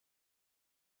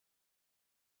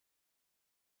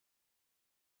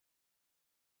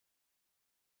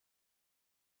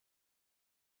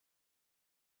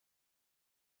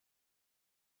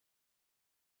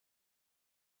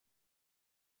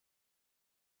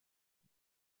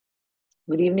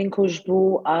Good evening,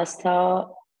 Khushbu, Astha,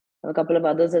 a couple of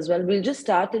others as well. We'll just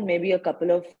start in maybe a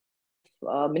couple of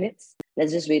minutes.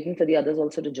 Let's just waiting for the others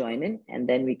also to join in, and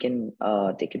then we can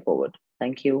take it forward.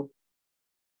 Thank you.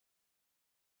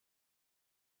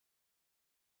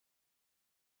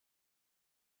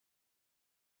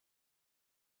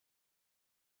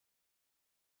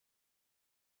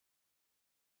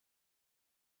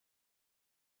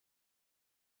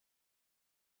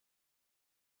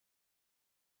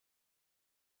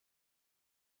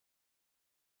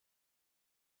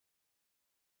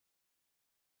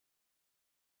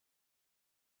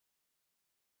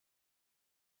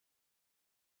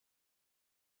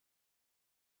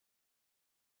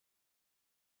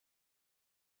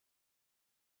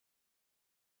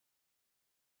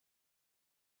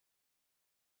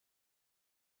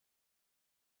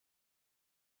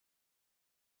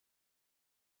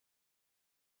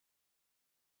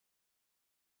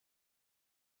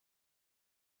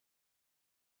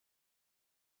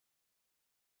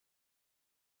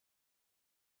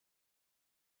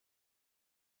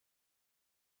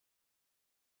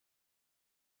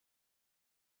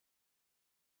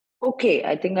 Okay,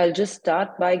 I think I'll just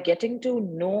start by getting to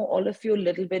know all of you a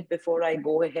little bit before I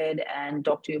go ahead and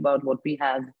talk to you about what we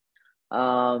have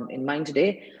in mind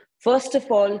today. First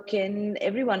of all, can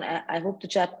everyone, I hope the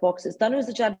chat box is, Tanu, is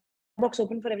the chat box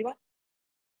open for everyone?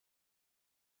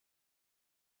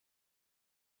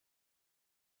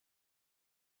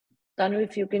 Tanu,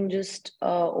 if you can just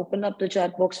open up the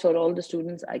chat box for all the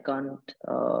students, I can't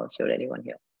hear anyone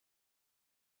here.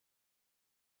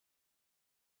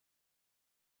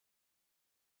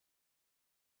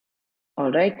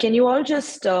 All right. Can you all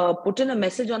just put in a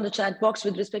message on the chat box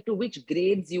with respect to which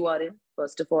grades you are in?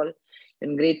 First of all,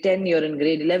 in grade 10, you're in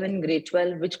grade 11, grade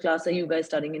 12. Which class are you guys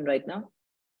studying in right now?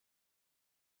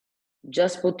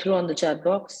 Just put through on the chat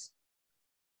box.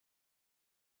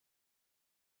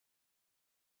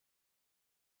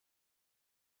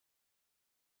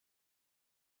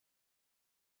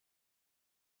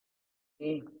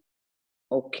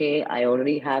 Okay, I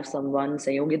already have someone.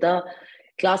 Sayogita,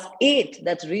 class 8.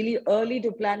 That's really early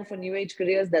to plan for new age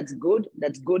careers. That's good.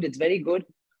 That's good. It's very good.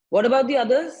 What about the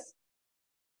others?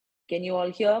 Can you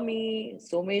all hear me?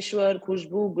 Someshwar,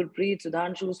 Khushbu, Gurpreet,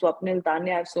 Sudhanshu, Swapnil,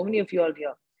 Tanya. I have so many of you all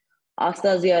here.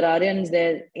 Asta is here, Aryan is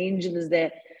there, Angel is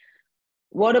there.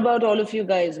 What about all of you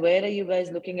guys? Where are you guys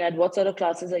looking at? What sort of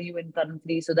classes are you in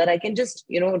currently so that I can just,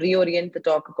 reorient the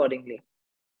talk accordingly?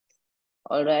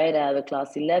 All right, I have a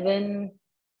class 11.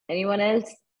 Anyone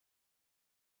else?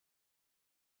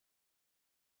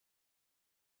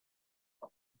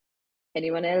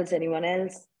 Anyone else? Anyone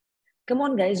else? Come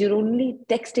on, guys, you're only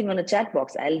texting on a chat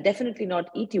box. I'll definitely not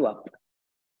eat you up.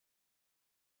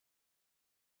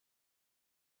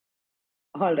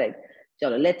 All right.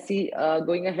 Chalo, let's see.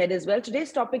 Going ahead as well.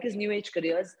 Today's topic is new age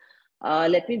careers.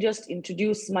 Let me just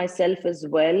introduce myself as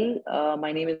well.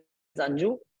 My name is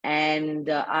Anju, and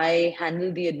I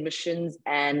handle the admissions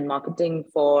and marketing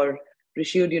for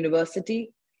Rishiyud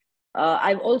University.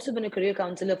 I've also been a career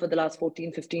counselor for the last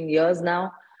 14, 15 years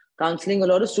now, counseling a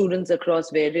lot of students across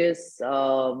various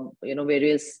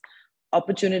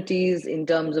opportunities in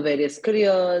terms of various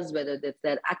careers, whether it's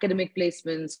their academic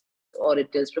placements or it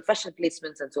is professional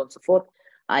placements and so on and so forth.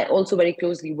 I also very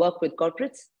closely work with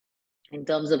corporates in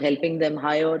terms of helping them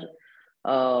hire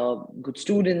good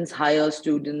students, hire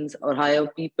students, or hire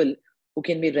people who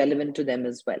can be relevant to them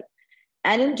as well.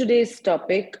 And in today's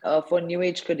topic for new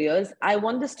age careers, I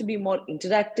want this to be more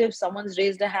interactive. Someone's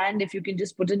raised a hand. If you can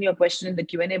just put in your question in the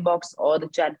Q&A box or the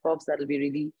chat box, that'll be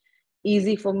really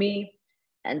easy for me.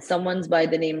 And someone's by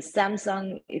the name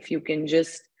Samsung. If you can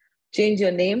just change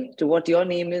your name to what your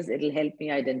name is, it'll help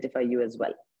me identify you as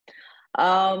well.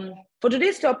 For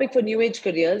today's topic for new age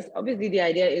careers, obviously the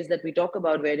idea is that we talk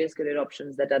about various career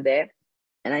options that are there.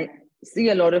 And I see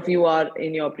a lot of you are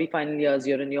in your pre-final years,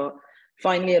 you're in your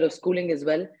final year of schooling as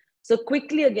well. So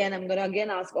quickly again, I'm going to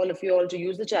again ask all of you all to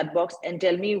use the chat box and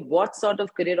tell me what sort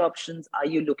of career options are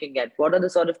you looking at? What are the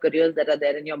sort of careers that are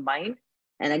there in your mind?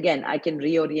 And again, I can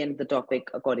reorient the topic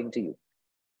according to you.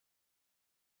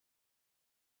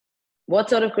 What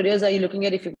sort of careers are you looking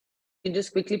at? If you can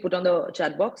just quickly put on the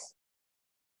chat box.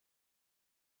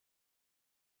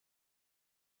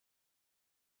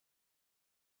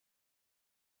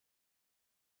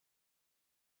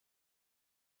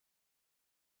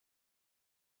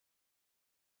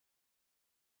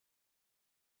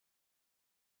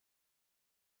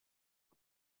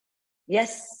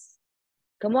 Yes.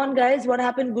 Come on, guys. What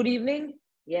happened? Good evening.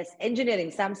 Yes, engineering.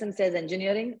 Samsung says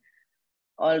engineering.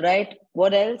 All right.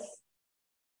 What else?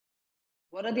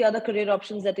 What are the other career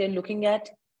options that you're looking at?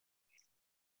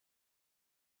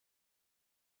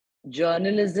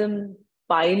 journalism,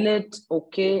 pilot,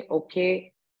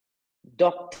 okay,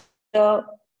 doctor.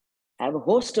 I have a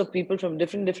host of people from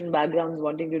different backgrounds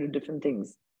wanting to do different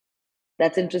things.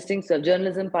 That's interesting. So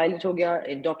journalism, pilot हो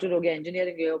गया, doctor हो गया,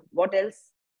 engineering हो गया. What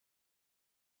else?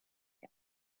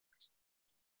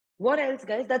 What else,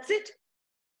 guys? That's it.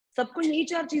 सबको यही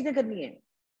 4 चीजें करनी है.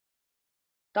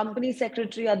 Company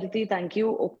secretary, Aditi, thank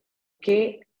you.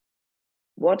 Okay.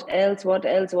 What else?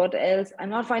 I'm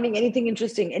not finding anything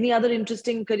interesting. Any other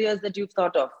interesting careers that you've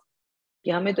thought of?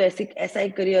 कि हमें तो ऐसा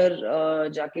एक career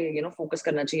जाके focus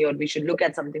करना चाहिए, or we should look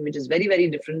at something which is very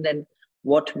different than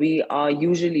what we are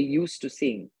usually used to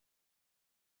seeing.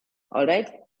 All right.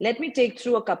 Let me take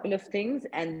through a couple of things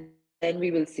and then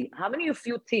we will see. How many of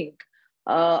you think,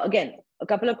 again, a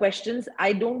couple of questions.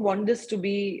 I don't want this to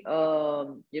be, a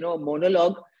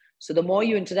monologue. So the more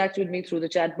you interact with me through the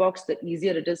chat box, the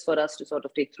easier it is for us to sort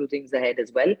of take through things ahead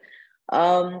as well.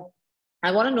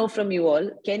 I want to know from you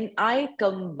all, can I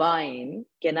combine,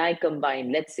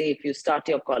 let's say if you start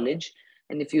your college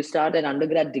and if you start an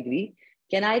undergrad degree,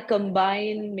 can I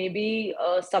combine maybe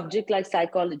a subject like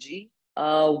psychology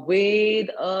with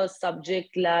a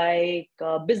subject like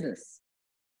business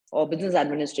or business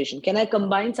administration? Can I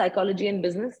combine psychology and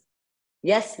business?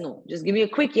 Yes, no. Just give me a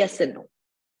quick yes and no.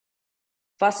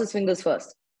 Fastest fingers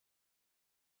first.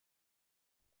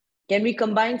 Can we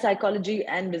combine psychology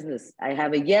and business? I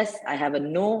have a yes, I have a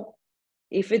no.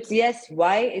 If it's yes,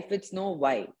 why? If it's no,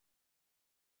 why?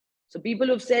 So people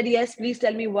who've said yes, please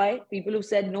tell me why. People who've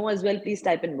said no as well, please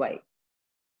type in why.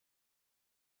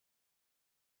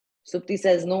 Supti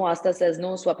says no, Asta says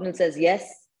no, Swapnil says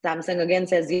yes, Samsung again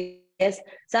says yes.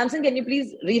 Samsung, can you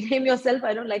please rename yourself?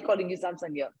 I don't like calling you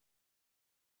Samsung here.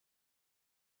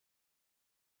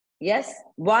 Yes.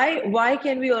 Why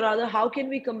can we, or rather, how can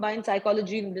we combine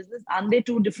psychology and business? Aren't they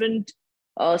two different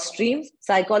streams?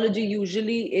 Psychology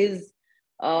usually is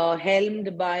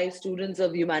helmed by students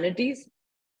of humanities.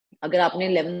 अगर आपने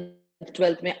 11th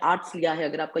 12th में arts लिया है,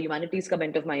 अगर आपका humanities का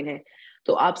bent of mind है,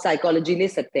 तो आप साइकोलॉजी ले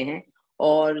सकते हैं.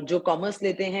 और जो कॉमर्स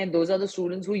लेते हैं, those are the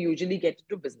students who usually get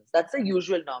into business. That's a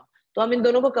usual norm. तो हम इन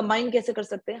दोनों को कंबाइन कैसे कर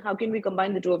सकते हैं? How can we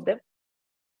combine the two of them?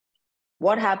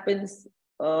 What happens?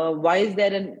 Why is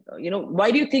there an,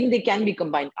 why do you think they can be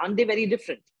combined? Aren't they very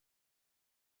different?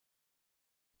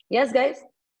 Yes, guys?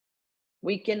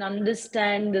 We can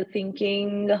understand the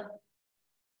thinking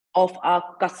of our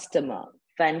customer.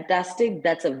 Fantastic.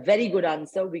 That's a very good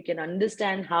answer. We can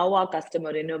understand how our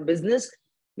customer, in a business,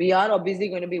 we are obviously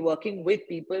going to be working with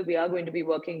people. We are going to be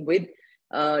working with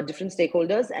different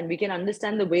stakeholders, and we can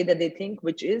understand the way that they think,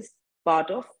 which is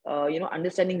part of,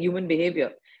 understanding human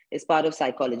behavior is part of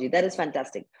psychology. That is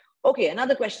fantastic. Okay,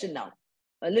 another question now,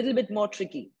 a little bit more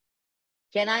tricky.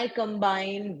 Can I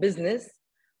combine business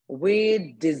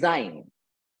with design?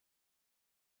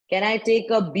 Can I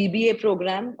take a BBA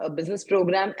program, a business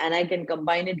program, and I can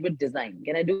combine it with design?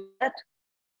 Can I do that?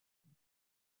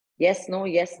 Yes, no,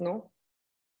 yes, no.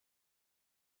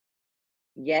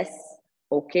 Yes,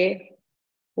 okay.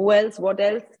 Who else? What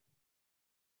else?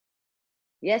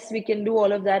 Yes, we can do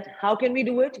all of that. How can we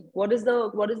do it? What is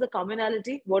the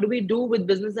commonality? What do we do with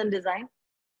business and design?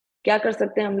 क्या कर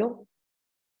सकते हैं हम लोग?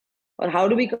 Or how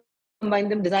do we combine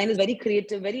them? Design is very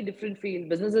creative, very different field.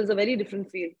 Business is a very different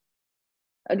field.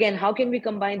 Again, how can we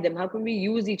combine them? How can we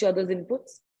use each other's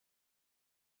inputs?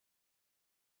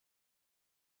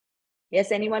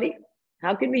 Yes, anybody?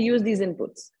 How can we use these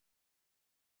inputs?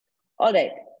 All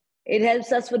right. It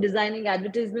helps us for designing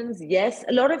advertisements. Yes,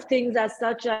 a lot of things as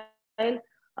such.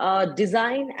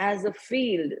 Design as a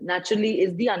field naturally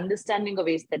is the understanding of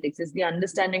aesthetics, is the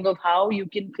understanding of how you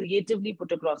can creatively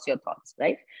put across your thoughts,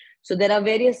 right? So there are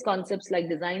various concepts like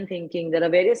design thinking. There are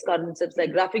various concepts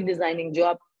like graphic designing जो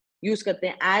आप use करते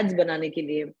हैं ads बनाने के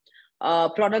लिए.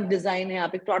 Product design है,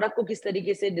 आप एक product को किस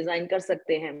तरीके से design कर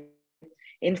सकते हैं.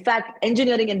 In fact,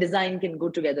 engineering and design can go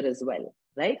together as well,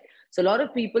 right? So a lot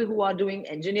of people who are doing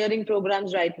engineering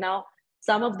programs right now,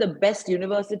 some of the best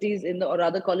universities or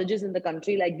other colleges in the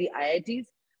country, like the IITs,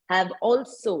 have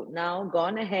also now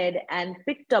gone ahead and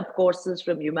picked up courses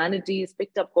from humanities,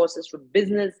 picked up courses from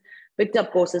business, picked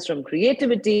up courses from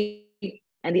creativity.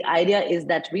 And the idea is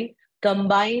that we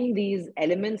combine these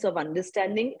elements of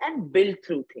understanding and build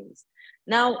through things.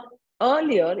 Now,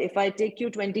 earlier, if I take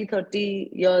you 20, 30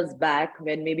 years back,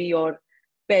 when maybe your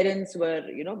parents were,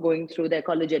 going through their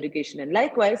college education, and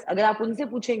likewise, अगर आप उनसे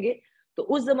पूछेंगे, तो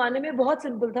उस जमाने में बहुत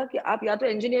simple था कि आप या तो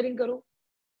engineering करो,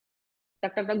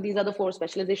 टक टक टक, these are the 4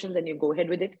 specializations and you go ahead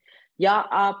with it, या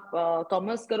आप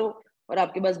commerce करो और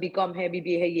आपके पास बीकॉम है,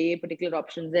 बीबीए है, ये पर्टिकुलर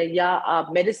ऑप्शंस है, या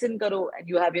आप मेडिसिन करो and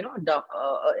you have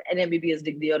an MBBS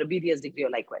degree और बीडीएस डिग्री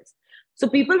और likewise. So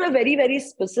people were very, very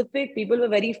specific. People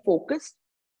were very focused.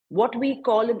 What we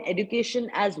call in education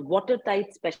as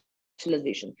watertight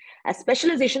specialization. As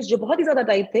specializations जो बहुत ही ज्यादा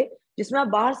type थे, जिसमें आप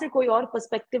बाहर से कोई और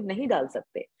पर्सपेक्टिव नहीं डाल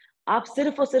सकते. आप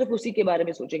सिर्फ और सिर्फ उसी के बारे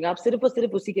में सोचेंगे, आप सिर्फ और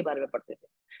सिर्फ उसी के बारे में पढ़ते थे.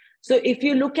 So if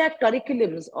you look at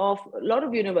curriculums of a lot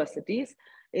of universities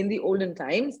in the olden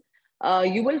times,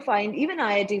 you will find even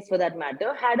IITs for that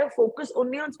matter had a focus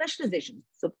only on specialization.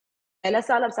 So पहला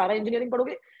साल आप सारा engineering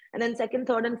पढ़ोगे, and then second,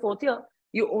 third, and fourth year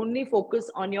you only focus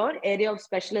on your area of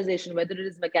specialization, whether it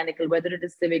is mechanical, whether it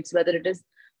is civics, whether it is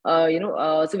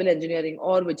civil engineering,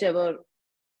 or whichever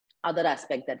other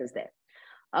aspect that is there.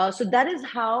 So that is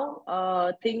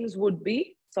how things would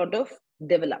be sort of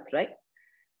developed, right?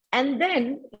 And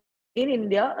then in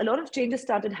India, a lot of changes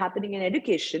started happening in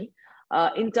education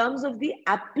in terms of the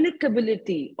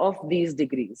applicability of these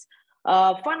degrees.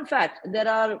 Fun fact, there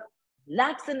are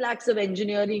lakhs and lakhs of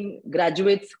engineering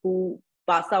graduates who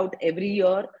pass out every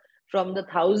year from the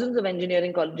thousands of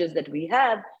engineering colleges that we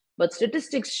have, but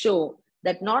statistics show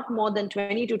that not more than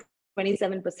 20 to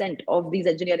 27% of these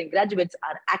engineering graduates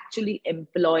are actually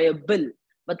employable.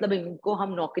 मतलब इनको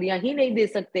हम नौकरियां ही नहीं दे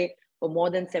सकते for more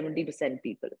than 70%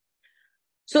 people.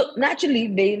 So naturally,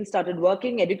 they started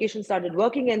working, education started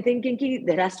working, and thinking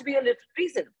there has to be a different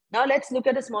reason. Now let's look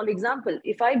at a small example.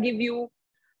 If I give you,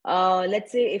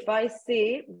 let's say, if I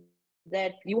say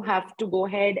that you have to go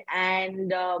ahead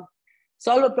and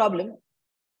solve a problem.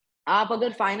 आप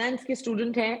अगर finance के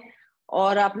student हैं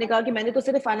और आपने कहा कि मैंने तो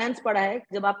सिर्फ फाइनेंस पढ़ा है,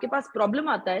 जब आपके पास प्रॉब्लम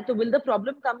आता है तो विल द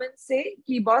प्रॉब्लम कम इन से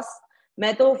कि बॉस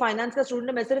मैं तो फाइनेंस का स्टूडेंट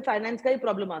है, मैं सिर्फ फाइनेंस का ही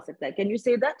प्रॉब्लम आ सकता है. Can you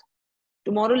say that?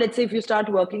 Tomorrow let's say if you start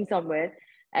working somewhere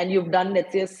and you've done,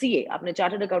 let's say, a CA, आपने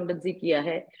chartered accountancy किया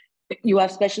है, you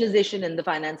have specialization in the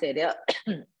finance area,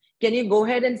 can you go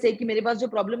ahead and say कि मेरे पास जो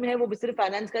problem है वो सिर्फ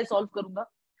finance का ही solve करूंगा,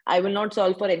 I will not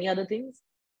solve for any other things?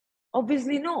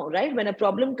 Obviously no, right? When a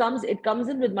problem comes, it comes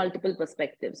in with multiple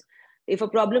perspectives. If a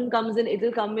problem comes in, it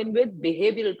will come in with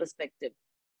behavioral perspective.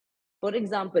 For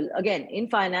example, again, in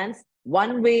finance,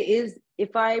 one way is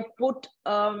if I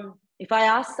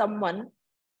ask someone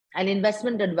and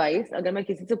investment advice, अगर मैं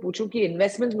किसी से पूछूं कि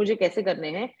investment मुझे कैसे करने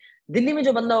हैं, दिल्ली में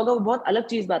जो बंदा होगा वो बहुत अलग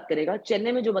चीज बात करेगा,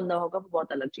 चेन्नई में जो बंदा होगा वो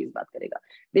बहुत अलग चीज बात करेगा.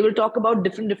 They will talk about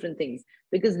different things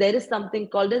because there is something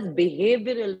called as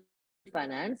behavioural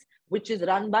finance, which is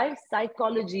run by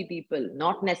psychology people,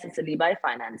 not necessarily by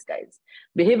finance guys.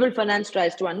 Behavioral finance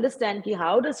tries to understand ki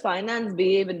how does finance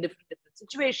behave in different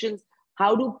situations,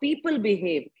 how do people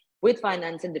behave with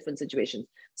finance in different situations.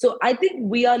 So I think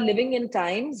we are living in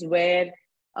times where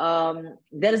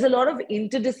there is a lot of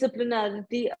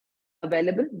interdisciplinarity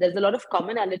available, there's a lot of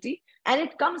commonality, and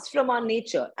it comes from our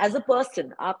nature as a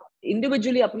person. आप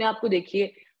individually अपने आप को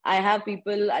देखिए. I have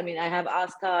people, I mean, I have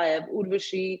Astha, I have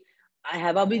Urvashi, I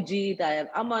have Abhijit, I have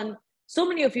Aman. So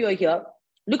many of you are here.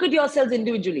 Look at yourselves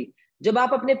individually. जब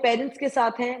आप अपने parents के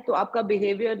साथ हैं, तो आपका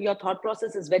behavior, your thought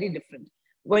process is very different.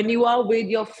 When you are with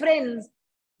your friends,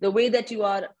 the way that you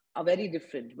are very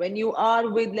different. When you are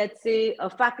with, let's say, a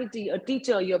faculty, a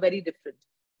teacher, you're very different.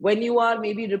 When you are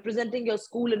maybe representing your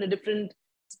school in a different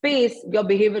space, your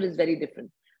behavior is very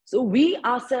different. So we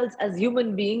ourselves as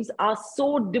human beings are so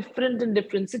different in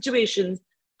different situations.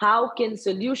 How can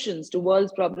solutions to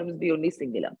world's problems be only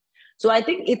singular? So I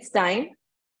think it's time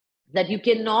that you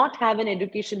cannot have an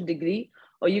education degree,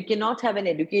 or you cannot have an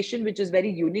education which is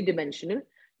very unidimensional.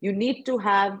 You need to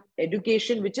have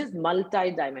education which is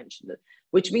multi-dimensional,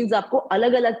 which means आपको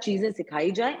अलग अलग चीजें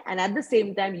सिखाई जाए, and at the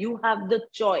same time you have the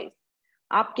choice.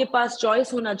 आपके पास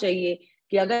choice होना चाहिए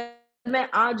कि अगर मैं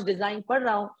आज design पढ़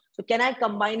रहा हूँ, so can I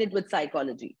combine it with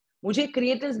psychology? मुझे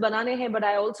creatives बनाने हैं, but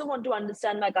I also want to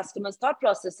understand my customers' thought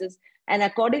processes and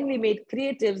accordingly made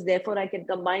creatives. Therefore, I can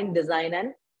combine design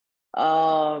and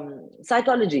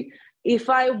psychology. If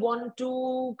I want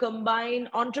to combine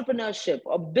entrepreneurship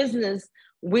or business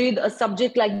with a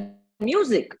subject like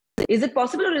music, is it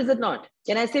possible or is it not?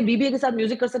 Can I say BBA के साथ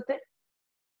music कर सकते हैं?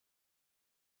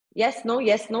 Yes, no,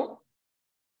 yes, no.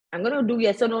 I'm going to do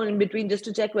yes or no in between just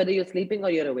to check whether you're sleeping or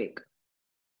you're awake.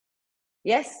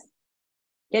 Yes?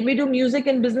 Can we do music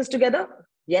and business together?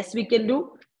 Yes, we can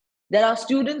do. There are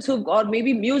students who, or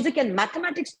maybe music and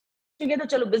mathematics together.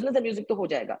 Chalo, business and music to ho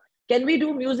jayega. Can we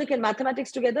do music and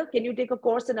mathematics together? Can you take a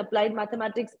course in applied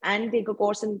mathematics and take a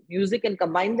course in music and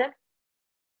combine them?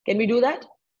 Can we do that?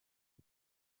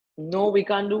 No, we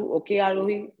can't do. Okay,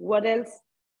 Arohi. What else?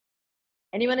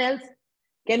 Anyone else?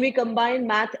 Can we combine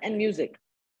math and music?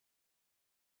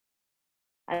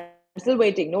 I'm still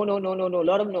waiting. No. A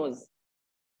lot of no's.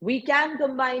 We can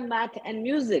combine math and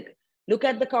music. Look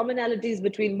at the commonalities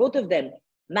between both of them.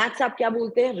 Maths आप क्या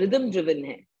बोलते हैं? Rhythm driven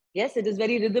है. Yes, it is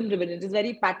very rhythm driven. It is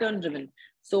very pattern driven.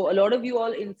 So a lot of you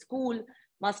all in school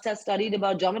must have studied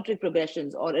about geometric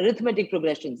progressions or arithmetic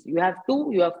progressions. You have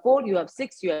 2, you have 4, you have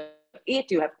 6, you have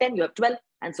 8, you have 10, you have 12,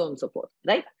 and so on and so forth,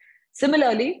 right?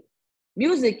 Similarly,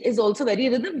 music is also very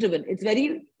rhythm driven. It's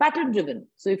very pattern driven.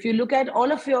 So if you look at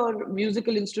all of your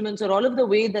musical instruments or all of the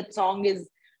way that a song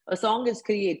is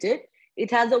created,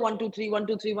 it has a 1 2 3 1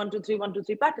 2 3 1 2 3 1 2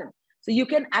 3 pattern. So you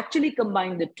can actually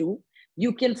combine the two.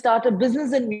 You can start a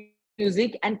business in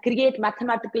music and create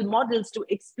mathematical models to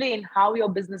explain how your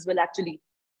business will actually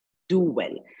do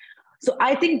well. So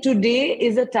I think today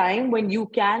is a time when you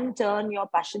can turn your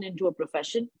passion into a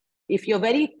profession. If you're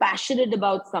very passionate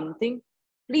about something,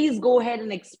 please go ahead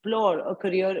and explore a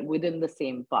career within the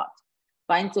same path.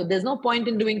 Fine. So there's no point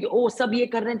in doing, oh, sab ye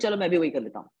kar rahe hain, chalo main bhi wahi kar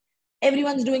leta hu.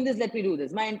 Everyone's doing this, let me do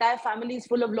this. My entire family is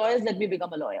full of lawyers, let me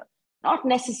become a lawyer. Not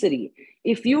necessary.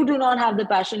 If you do not have the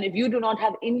passion, if you do not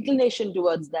have inclination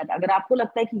towards that, अगर आपको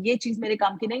लगता है कि ये चीज मेरे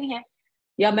काम की नहीं है,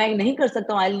 या मैं नहीं कर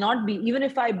सकता हूँ, I'll not be, even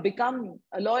if I become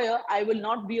a lawyer, I will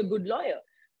not be a good lawyer,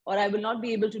 or I will not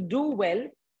be able to do well,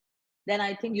 then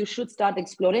I think you should start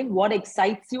exploring what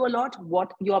excites you a lot,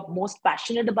 what you're most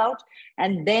passionate about,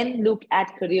 and then look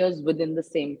at careers within the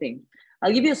same thing.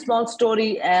 I'll give you a small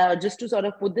story just to sort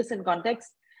of put this in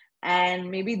context, and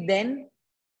maybe then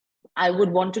I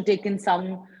would want to take in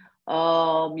some,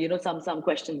 some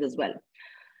questions as well.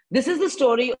 This is the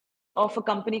story of a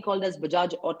company called as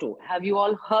Bajaj Auto. Have you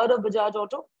all heard of Bajaj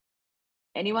Auto?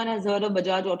 Anyone has heard of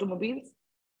Bajaj Automobiles?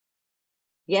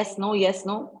 Yes, no, yes,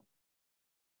 no.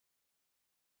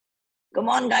 Come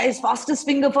on, guys, fastest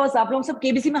finger first. आप लोग सब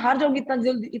KBC में हार जाओगे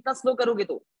इतना slow करोगे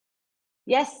तो.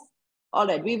 Yes, all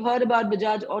right. We've heard about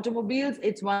Bajaj Automobiles.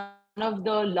 It's one of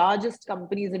the largest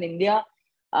companies in India,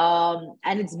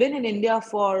 and it's been in India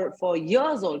for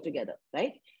years altogether,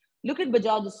 right? Look at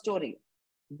Bajaj's story.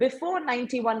 Before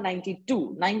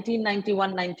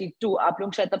 1991-92, आप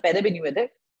लोग शायद तब पैदा भी नहीं हुए थे.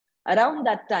 Around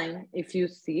that time, if you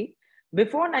see,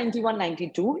 before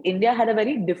 91-92, India had a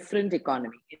very different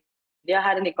economy. India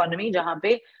had an economy जहाँ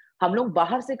पे हम लोग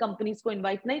बाहर से companies को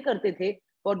invite नहीं करते थे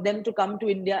for them to come to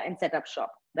India and set up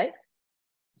shop, right?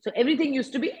 So everything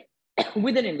used to be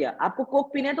within India. आपको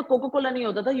Coke पीना है तो Coca-Cola नहीं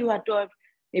होता था. You had to have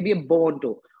maybe a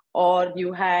Bonto, or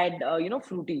you had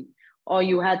Fruity, or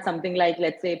you had something like,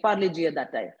 let's say, Parle-G at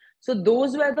that time. So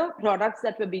those were the products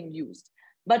that were being used.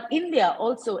 But India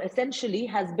also essentially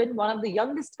has been one of the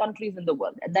youngest countries in the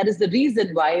world. And that is the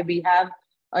reason why we have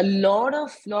a lot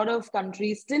of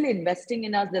countries still investing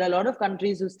in us. There are a lot of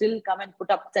countries who still come and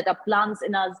set up plants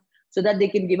in us so that they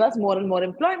can give us more and more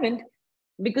employment,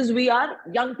 because we are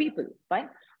young people, right?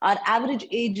 Our average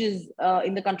age is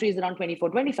in the country is around 24,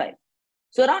 25.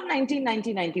 So around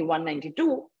 1990, 91,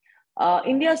 92,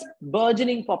 India's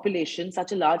burgeoning population,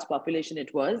 such a large population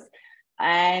it was,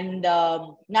 and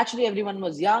naturally everyone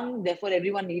was young, therefore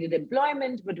everyone needed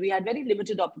employment, but we had very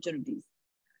limited opportunities.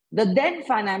 The then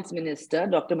finance minister,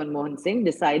 Dr. Manmohan Singh,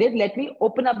 decided, let me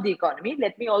open up the economy,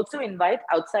 let me also invite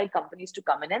outside companies to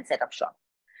come in and set up shop.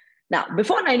 Now,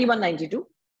 before 91-92,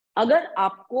 अगर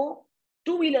आपको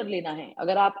two-wheeler लेना है,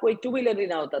 अगर आपको एक two-wheeler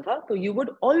लेना होता था, तो you would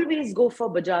always go for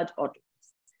Bajaj Auto.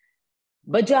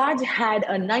 Bajaj had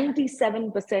a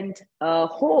 97%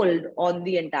 hold on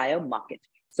the entire market.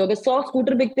 So अगर 100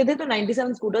 scooter बिकते थे, तो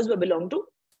 97 scooters were belong to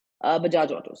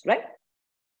Bajaj Autos, right?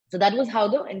 So that was how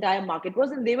the entire market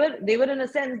was, and they were in a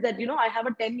sense that, I have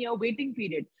a 10-year waiting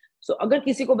period. So अगर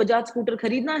किसी को Bajaj scooter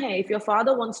खरीदना है, if your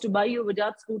father wants to buy you a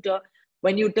Bajaj scooter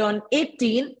when you turn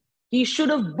 18, he should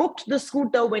have booked the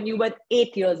scooter when you were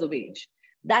 8 years of age.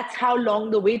 That's how long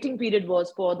the waiting period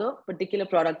was for the particular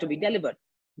product to be delivered.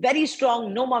 Very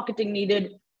strong, no marketing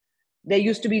needed. There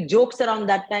used to be jokes around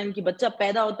that time कि बच्चा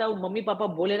पैदा होता है, mummy papa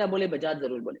बोले ना बोले Bajaj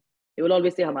जरूर बोले. They will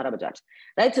always say हमारा Bajaj,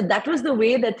 right? So that was the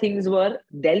way that things were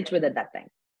dealt with at that time.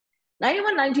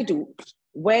 91-92,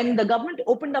 when the government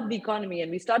opened up the economy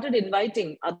and we started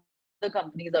inviting other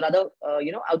companies or other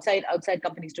outside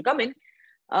companies to come in,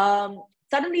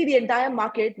 suddenly the entire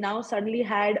market now suddenly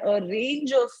had a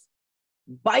range of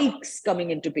bikes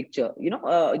coming into picture.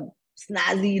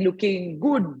 Snazzy looking,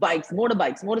 good bikes,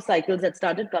 motorcycles that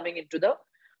started coming into the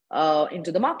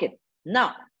market.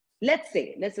 Now, let's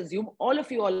assume all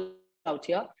of you all out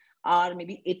here are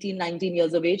maybe 18, 19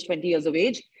 years of age, 20 years of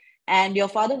age, and your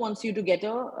father wants you to get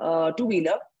a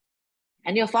two-wheeler,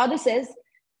 and your father says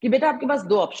कि बेटा आपके पास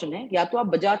दो option है, या तो आप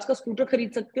बजाज का scooter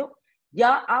खरीद सकते हो या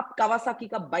आप कावासाकी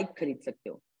का बाइक खरीद सकते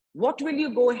हो. What will you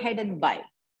go ahead and buy?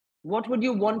 What would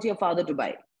you want your father to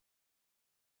buy?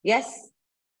 Yes,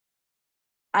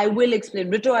 I will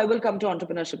explain. Rito, I will come to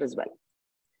entrepreneurship as well.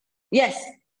 Yes.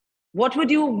 What would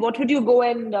you go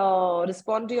and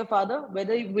respond to your father?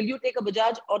 Whether will you take a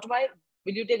Bajaj automobile,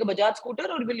 will you take a Bajaj scooter,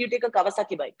 or will you take a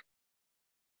Kawasaki bike?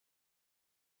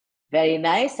 Very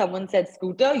nice. Someone said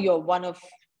scooter. You're one of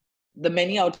the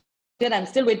many out here. I'm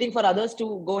still waiting for others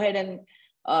to go ahead and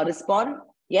respond.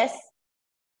 Yes.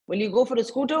 Will you go for a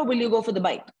scooter or will you go for the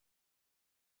bike?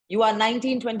 You are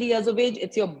 19, 20 years of age.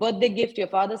 It's your birthday gift. Your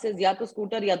father says, ya to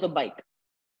scooter, ya to bike.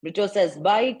 Brito says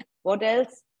bike. What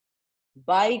else?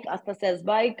 Bike. Asta says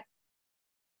bike.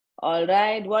 All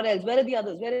right. What else? Where are the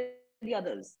others? Where are the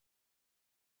others?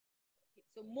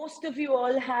 So most of you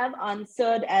all have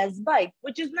answered as bike,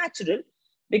 which is natural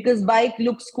because bike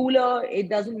looks cooler. It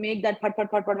doesn't make that pat pat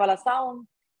pat pat wala sound.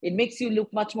 It makes you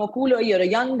look much more cooler. You're a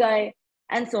young guy,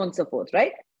 and so on and so forth,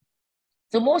 right?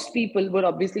 So most people would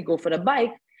obviously go for a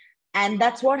bike, and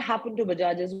that's what happened to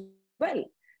Bajaj as well.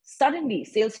 Suddenly,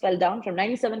 sales fell down from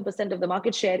 97% of the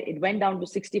market share. It went down to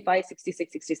 65,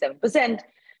 66, 67%.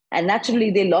 And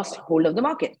naturally, they lost hold of the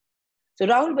market. So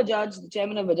Rahul Bajaj, the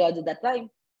chairman of Bajaj at that time,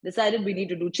 decided we need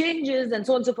to do changes and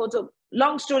so on and so forth. So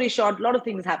long story short, a lot of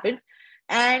things happened.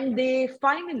 And they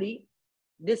finally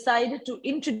decided to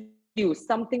introduce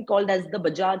something called as the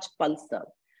Bajaj Pulsar,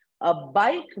 a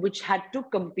bike which had to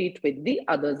compete with the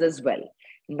others as well.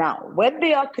 Now, when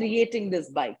they are creating this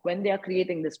bike, when they are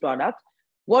creating this product,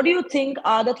 what do you think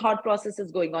are the thought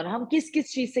processes going on? हम किस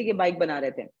किस चीज से ये bike बना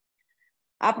रहे थे?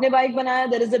 आपने bike बनाया,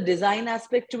 there is a design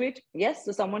aspect to it. Yes,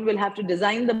 so someone will have to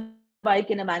design the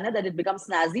bike in a manner that it becomes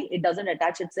snazzy. It doesn't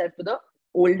attach itself to the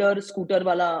older scooter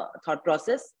wala thought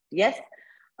process. Yes.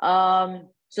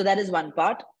 So that is one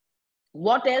part.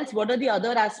 What else? What are the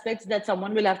other aspects that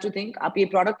someone will have to think? आप ये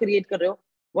product create कर रहे हो.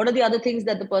 What are the other things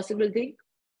that the person will think?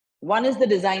 One is the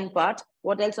design part.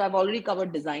 What else? I've already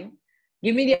covered design.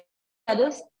 Give me the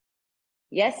others.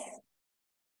 Yes.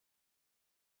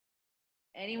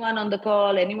 Anyone on the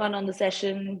call? Anyone on the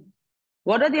session?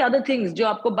 What are the other things जो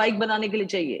आपको bike बनाने के लिए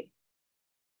चाहिए?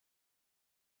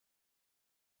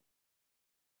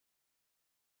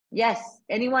 Yes.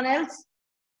 Anyone else?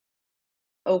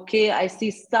 Okay, I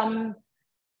see some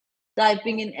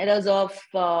typing in errors of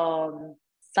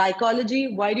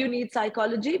psychology. Why do you need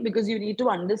psychology? Because you need to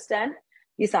understand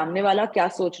कि सामने वाला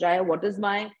क्या सोच रहा है. What is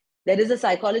my... There is a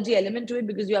psychology element to it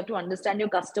because you have to understand your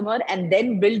customer and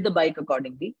then build the bike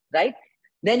accordingly, right?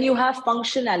 Then you have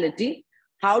functionality.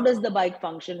 How does the bike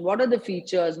function? What are the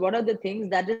features? What are the things?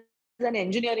 That is an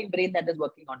engineering brain that is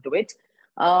working onto it.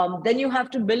 Then you have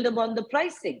to build upon the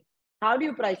pricing. How do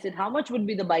you price it? How much would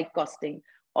be the bike costing?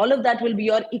 All of that will be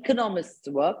your economist's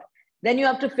work. Then you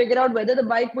have to figure out whether the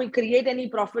bike will create any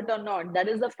profit or not. That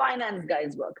is the finance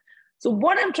guy's work. So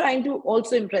what I'm trying to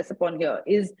also impress upon here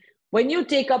is when you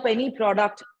take up any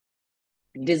product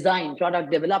design, product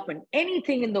development,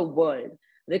 anything in the world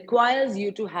requires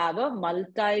you to have a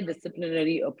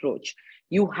multidisciplinary approach.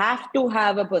 You have to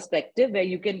have a perspective where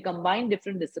you can combine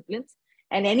different disciplines,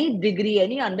 and any degree,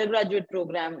 any undergraduate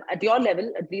program at your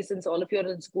level, at least since all of you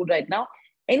are in school right now,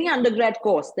 any undergrad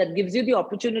course that gives you the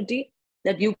opportunity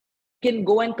that you can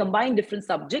go and combine different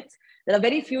subjects. There are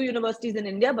very few universities in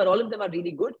India, but all of them are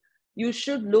really good. You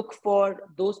should look for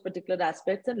those particular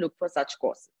aspects and look for such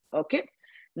courses. Okay.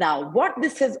 Now, what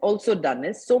this has also done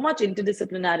is so much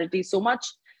interdisciplinarity, so much,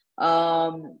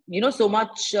 so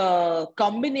much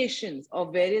combinations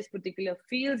of various particular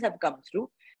fields have come through,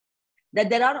 that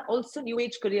there are also new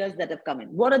age careers that have come in.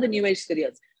 What are the new age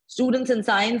careers? Students in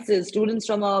sciences, students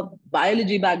from a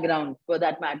biology background, for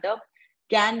that matter,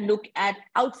 can look at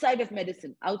outside of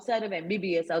medicine, outside of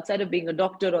MBBS, outside of being a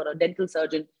doctor or a dental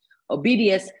surgeon or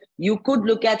BDS. You could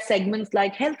look at segments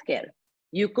like healthcare.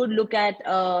 You could look at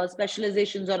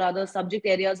specializations or other subject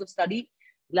areas of study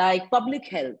like public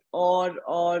health or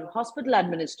hospital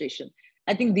administration.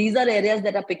 I think these are areas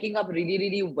that are picking up really,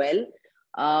 really well.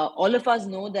 All of us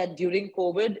know that during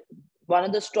COVID, one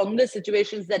of the strongest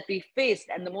situations that we faced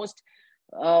and the most,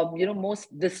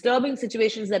 most disturbing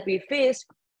situations that we faced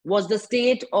was the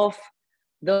state of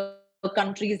the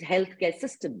country's healthcare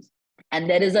systems. And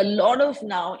there is a lot of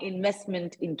now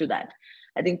investment into that.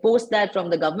 I think post that from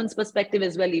the government's perspective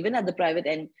as well, even at the private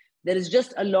end, there is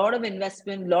just a lot of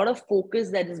investment, a lot of focus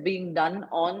that is being done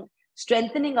on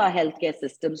strengthening our healthcare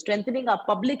systems, strengthening our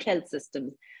public health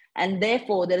systems. And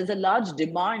therefore, there is a large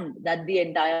demand that the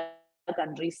entire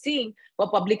country is seeing for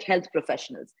public health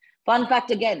professionals. Fun fact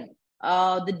again,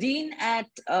 the dean at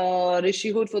Rishi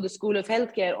Hood for the School of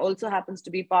Healthcare also happens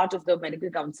to be part of the medical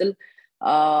council.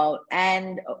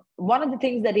 And one of the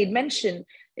things that he'd mentioned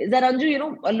is that,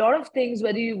 Anju, a lot of things,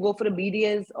 whether you go for a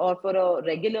BDS or for a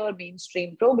regular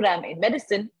mainstream program in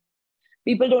medicine,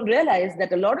 People don't realize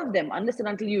that a lot of them, unless and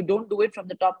until you don't do it from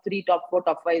the top 3, top 4,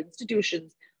 top 5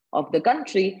 institutions of the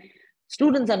country,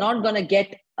 students are not going to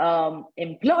get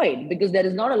employed because there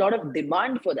is not a lot of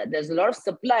demand for that. There's a lot of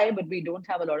supply, but we don't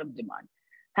have a lot of demand.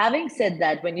 Having said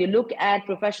that, when you look at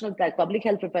professionals like public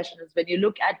health professionals, when you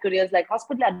look at careers like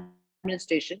hospital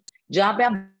administration, जहाँ पे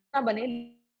आप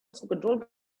बने control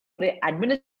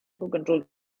administration control,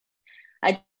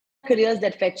 I think careers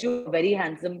that fetch you a very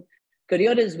handsome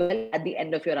career as well at the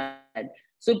end of your life.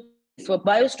 So for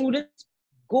bio students,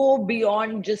 go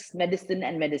beyond just medicine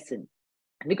and medicine.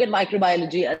 Look at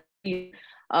microbiology,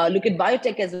 look at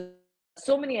biotech as well.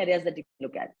 So many areas that you can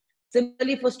look at.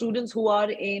 Similarly, for students who are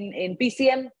in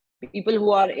PCM, people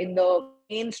who are in the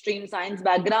mainstream science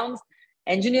backgrounds,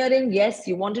 engineering, yes,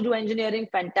 you want to do engineering,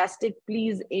 fantastic.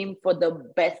 Please aim for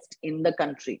the best in the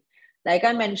country. Like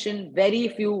I mentioned, very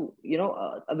few,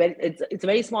 it's a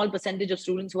very small percentage of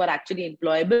students who are actually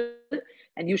employable,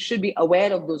 and you should be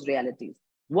aware of those realities.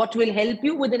 What will help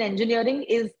you within engineering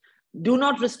is do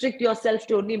not restrict yourself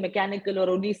to only mechanical or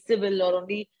only civil or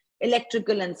only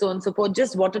electrical and so on and so forth.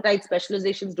 Just watertight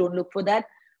specializations, don't look for that.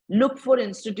 Look for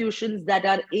institutions that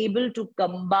are able to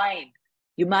combine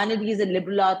humanities and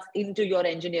liberal arts into your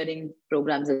engineering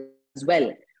programs as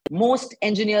well. Most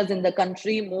engineers in the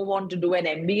country move on to do an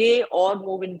MBA or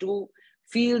move into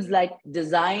fields like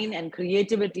design and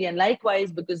creativity, and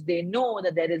likewise because they know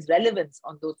that there is relevance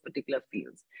on those particular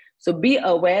fields. So be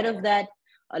aware of that.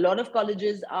 A lot of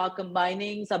colleges are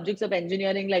combining subjects of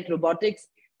engineering like robotics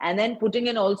and then putting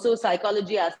in also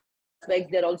psychology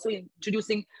aspects. They're also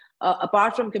introducing,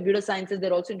 apart from computer sciences,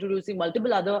 they're also introducing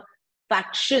multiple other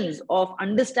factions of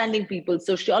understanding people,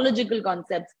 sociological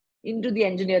concepts into the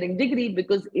engineering degree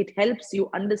because it helps you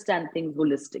understand things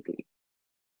holistically.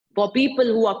 For people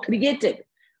who are creative,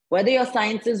 whether you're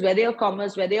sciences, whether you're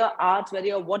commerce, whether you're arts, whether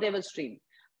you're whatever stream,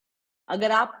 agar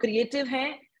aap creative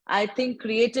hain, I think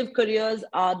creative careers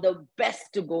are the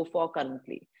best to go for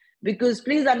currently. Because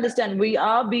please understand, we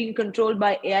are being controlled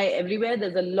by AI everywhere.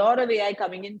 There's a lot of AI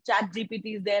coming in.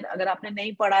 ChatGPT is there. Agar aapne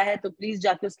nahi padha hai, to please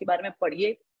jaake uske bare mein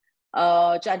padhiye.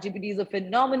 ChatGPT is a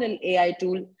phenomenal AI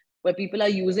tool where people are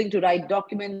using to write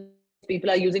documents, people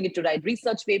are using it to write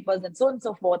research papers, and so on and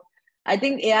so forth. I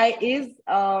think AI is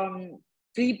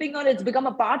creeping on, it's become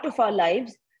a part of our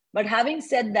lives. But having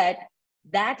said that,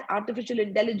 that artificial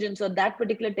intelligence or that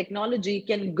particular technology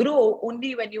can grow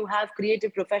only when you have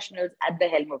creative professionals at the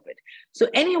helm of it. So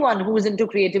anyone who is into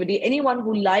creativity, anyone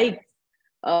who likes,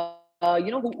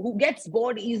 who gets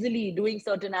bored easily doing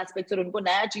certain aspects, or unko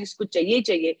naya cheez kuch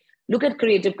chahiye, look at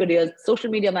creative careers. Social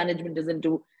media management is in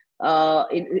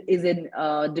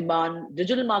demand.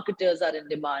 Digital marketers are in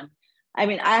demand. I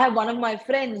mean, I have one of my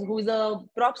friends who's a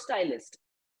prop stylist.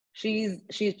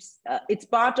 It's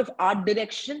part of art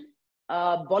direction.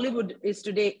 Bollywood is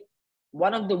today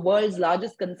one of the world's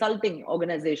largest consulting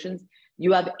organizations.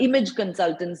 You have image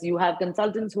consultants, you have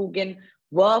consultants who can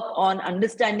work on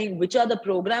understanding which are the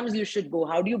programs you should go,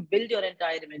 how do you build your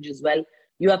entire image as well.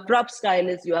 You have prop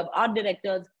stylists, you have art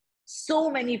directors, so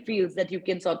many fields that you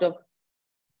can sort of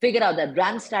figure out that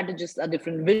brand strategists are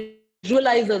different,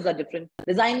 visualizers are different.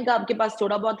 Design ka aapke paas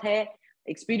thoda bahut hai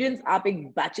experience, aap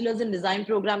ek bachelor's in design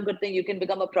program karte hain, you can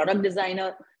become a product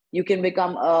designer, you can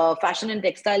become a fashion and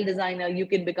textile designer, you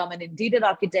can become an interior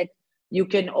architect, you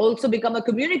can also become a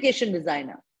communication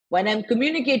designer. When I'm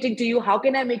communicating to you, how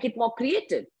can I make it more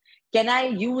creative? Can I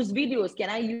use videos? Can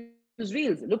I use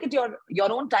reels? Look at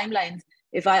your own timelines.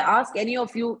 If I ask any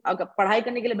of you, पढ़ाई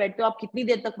करने के लिए बैठते हो, आप कितनी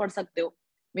देर तक पढ़ सकते हो?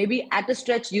 Maybe at a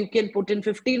stretch, you can put in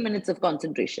 15 minutes of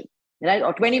concentration, right?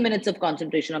 Or 20 minutes of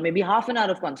concentration, or maybe half an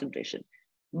hour of concentration.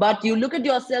 But you look at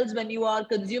yourselves when you are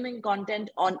consuming content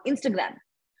on Instagram.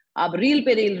 आप reel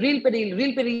पे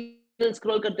reel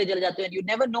scroll करते चले जाते हो, and you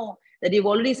never know that you've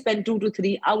already spent 2 to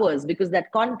 3 hours because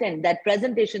that content, that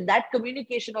presentation, that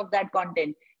communication of that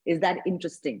content is that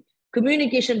interesting.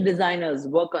 Communication designers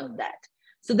work on that.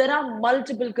 So there are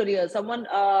multiple careers.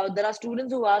 There are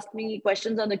students who ask me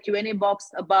questions on the Q&A box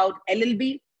about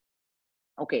LLB.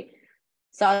 Okay.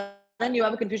 Saran, you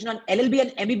have a confusion on LLB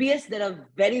and MBBS. There are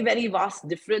very, very vast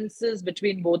differences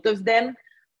between both of them.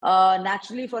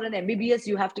 Naturally, for an MBBS,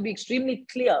 you have to be extremely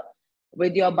clear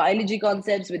with your biology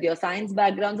concepts, with your science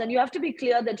backgrounds, and you have to be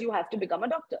clear that you have to become a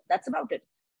doctor. That's about it.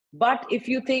 But if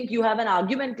you think you have an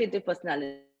argumentative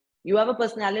personality, you have a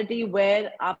personality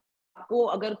where आपको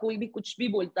अगर कोई भी कुछ भी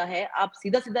बोलता है, आप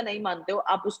सीधा सीधा नहीं मानते हो,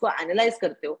 आप उसको एनालाइज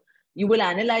करते हो. You will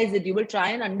analyze it. You will try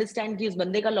and understand कि इस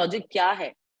बंदे का लॉजिक क्या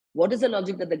है. What is the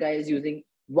logic that the guy is using?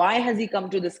 Why has he come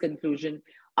to this conclusion?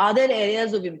 Are there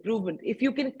areas of improvement? If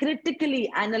you can critically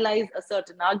analyze a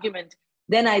certain argument,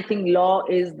 then I think law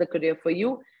is the career for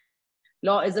you.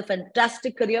 Law is a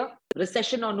fantastic career.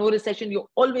 Recession or no recession, you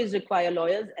always require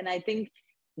lawyers. And I think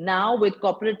now with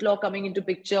corporate law coming into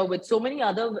picture, with so many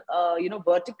other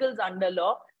verticals under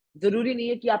law, zaruri nahi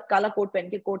hai ki aap kala coat pehen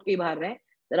ke court ke bahar rahe.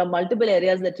 There are multiple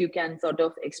areas that you can sort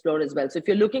of explore as well. So if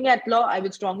you're looking at law, I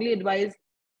would strongly advise,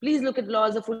 please look at law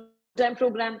as a full-time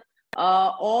program.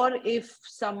 Or if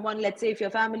someone, let's say if your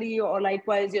family or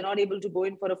likewise, you're not able to go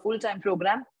in for a full-time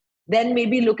program, then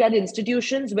maybe look at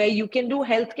institutions where you can do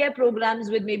healthcare programs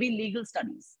with maybe legal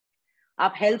studies.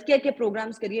 आप healthcare के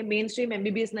programs करिए, mainstream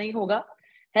MBBS नहीं होगा,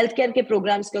 healthcare के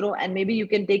programs करो, and maybe you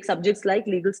can take subjects like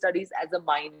legal studies as a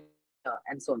minor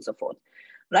and so on and so forth.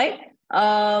 Right?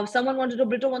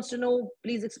 Brito wants to know,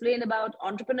 please explain about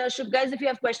entrepreneurship. Guys, if you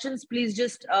have questions, please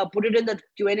just put it in the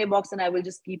Q&A box and I will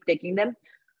just keep taking them.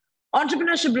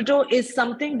 Entrepreneurship, Brito, is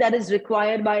something that is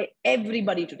required by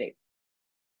everybody today.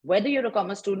 Whether you're a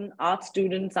commerce student, art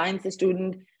student, science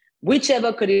student,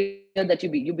 whichever career that you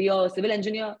be a civil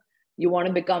engineer, you want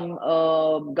to become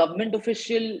a government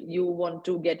official, you want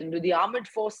to get into the armed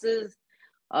forces,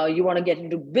 you want to get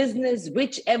into business,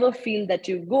 whichever field that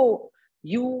you go,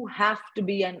 you have to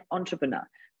be an entrepreneur.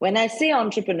 When I say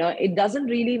entrepreneur, it doesn't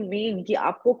really mean कि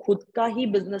आपको खुद का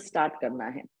ही business start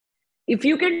करना है. If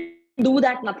you can do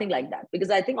that, nothing like that. Because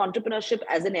I think entrepreneurship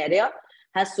as an area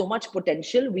has so much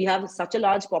potential. We have such a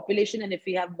large population, and if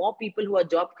we have more people who are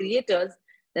job creators,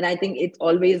 then I think it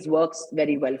always works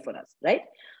very well for us, right?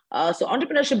 So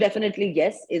entrepreneurship definitely,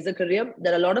 yes, is a career.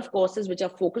 There are a lot of courses which are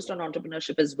focused on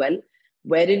entrepreneurship as well,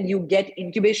 wherein you get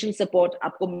incubation support,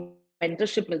 आपको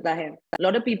mentorship मिलता है. A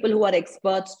lot of people who are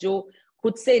experts जो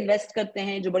खुद से invest करते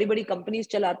हैं, जो बड़ी-बड़ी companies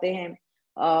चलाते हैं,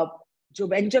 जो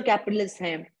venture capitalists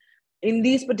हैं. In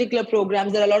these particular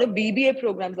programs, there are a lot of BBA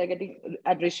programs, like I think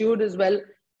at Rishihood as well,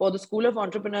 for the School of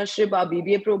Entrepreneurship, our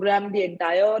BBA program, the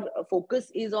entire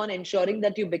focus is on ensuring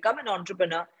that you become an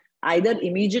entrepreneur, either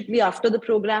immediately after the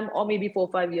program or maybe 4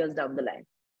 or 5 years down the line.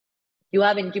 You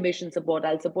have incubation support.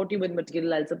 I'll support you with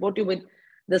material. I'll support you with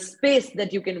the space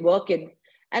that you can work in,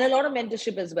 and a lot of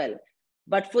mentorship as well.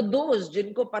 But for those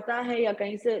जिनको पता है या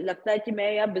कहीं से लगता है कि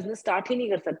मैं यार business start ही नहीं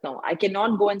कर सकता हूँ, I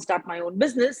cannot go and start my own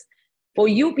business. For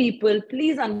you people,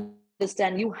 please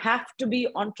understand, you have to be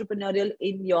entrepreneurial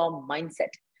in your mindset.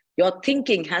 Your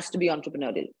thinking has to be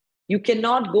entrepreneurial. You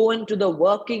cannot go into the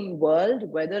working world,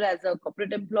 whether as a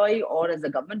corporate employee or as a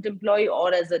government employee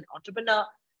or as an entrepreneur,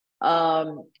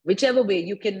 whichever way,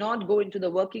 you cannot go into the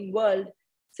working world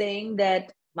saying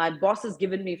that my boss has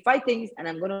given me 5 things and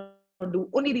I'm going to do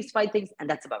only these 5 things and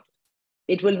that's about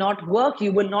it. It will not work.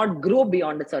 You will not grow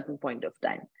beyond a certain point of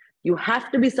time. You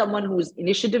have to be someone who's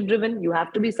initiative driven. You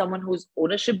have to be someone who's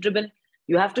ownership driven.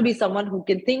 You have to be someone who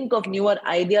can think of newer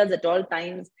ideas at all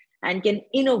times and can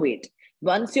innovate.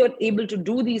 Once you're able to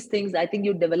do these things, I think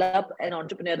you develop an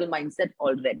entrepreneurial mindset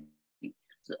already.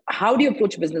 So how do you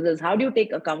approach businesses? How do you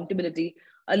take accountability?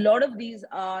 A lot of these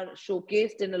are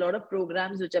showcased in a lot of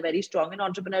programs which are very strong in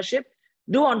entrepreneurship.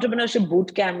 Do entrepreneurship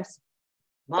boot camps.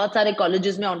 बहुत सारे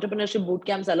colleges में entrepreneurship boot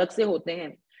camps अलग से होते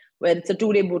हैं, where it's a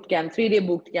 2-day boot camp, 3-day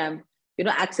boot camp,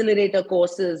 accelerator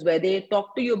courses where they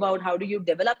talk to you about how do you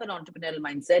develop an entrepreneurial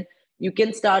mindset. You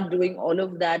can start doing all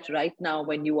of that right now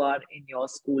when you are in your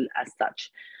school as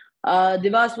such.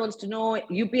 Divas wants to know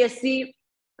UPSC.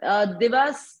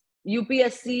 Divas,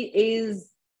 UPSC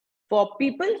is for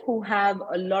people who have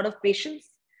a lot of patience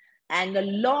and a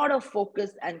lot of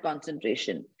focus and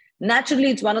concentration. Naturally,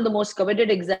 it's one of the most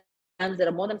coveted exams. There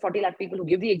are more than 40 lakh people who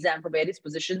give the exam for various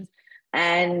positions.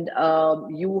 And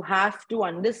you have to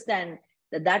understand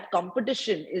that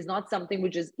competition is not something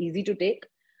which is easy to take.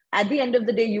 At the end of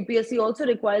the day, UPSC also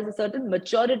requires a certain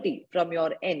maturity from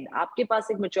your end. Aapke paas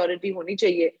ek maturity honi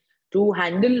chahiye to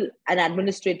handle an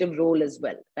administrative role as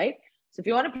well, right? So if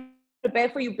you want to prepare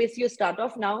for UPSC, you start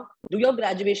off now, do your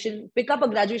graduation, pick up a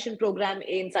graduation program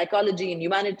in psychology, in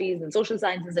humanities, in social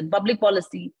sciences, and public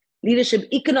policy, leadership,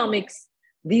 economics.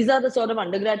 These are the sort of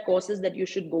undergrad courses that you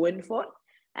should go in for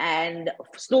and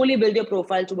slowly build your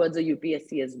profile towards a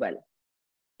UPSC as well.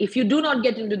 If you do not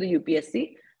get into the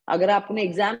UPSC, agar aapne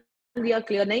exam diya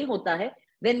clear nahi hota hai,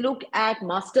 then look at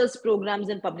master's programs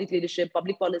in public leadership,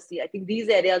 public policy. I think these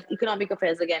areas, economic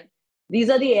affairs again, these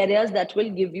are the areas that will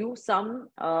give you some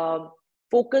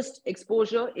focused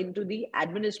exposure into the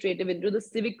administrative, into the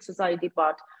civic society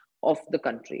part of the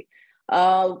country.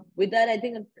 With that,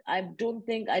 I don't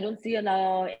see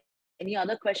any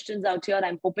other questions out here.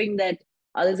 I'm hoping that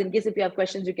others, in case if you have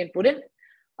questions, you can put in.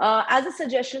 As a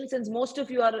suggestion, since most of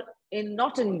you are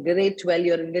not in grade 12,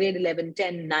 you're in grade 11,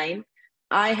 10, 9,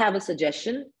 I have a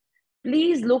suggestion.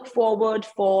 Please look forward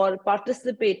for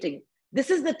participating. This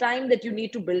is the time that you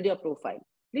need to build your profile.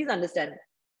 Please understand.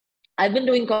 I've been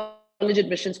doing college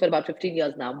admissions for about 15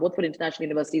 years now, both for international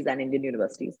universities and Indian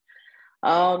universities.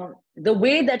 The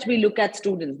way that we look at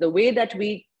students, the way that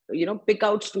we, pick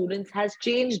out students has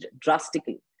changed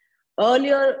drastically.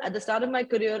 Earlier, at the start of my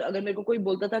career, अगर मेरे को कोई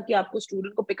बोलता था कि आपको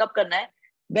student को pick up करना है,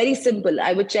 very simple.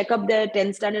 I would check up their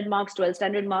 10 standard marks, 12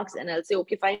 standard marks, and I'll say,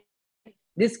 okay, fine.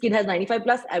 This kid has 95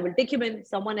 plus, I will take him in.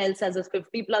 Someone else has a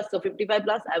 50 plus, so 55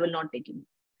 plus, I will not take him.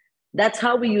 That's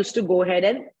how we used to go ahead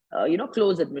and,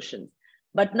 close admissions.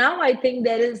 But now I think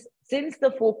since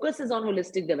the focus is on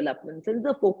holistic development, since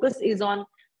the focus is on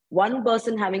one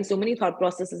person having so many thought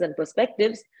processes and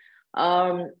perspectives,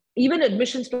 even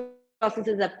admissions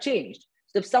processes have changed.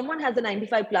 So if someone has a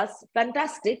 95 plus,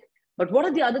 fantastic. But what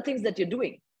are the other things that you're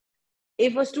doing?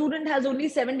 If a student has only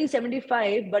 70,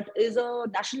 75, but is a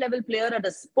national level player at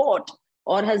a sport,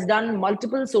 or has done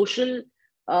multiple social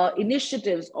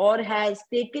initiatives, or has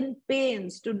taken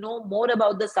pains to know more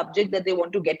about the subject that they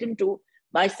want to get into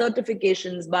by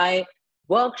certifications, by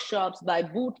workshops, by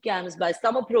boot camps, by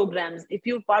summer programs, if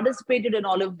you participated in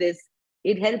all of this,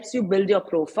 it helps you build your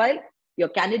profile, your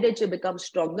candidature becomes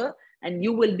stronger, and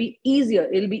it'll be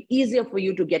easier for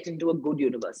you to get into a good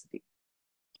university.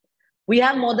 We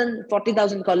have more than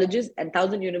 40,000 colleges and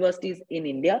 1,000 universities in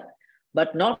India,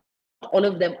 but not all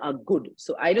of them are good.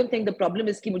 So I don't think the problem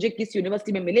is कि मुझे किस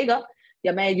university में मिलेगा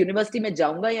या मैं university में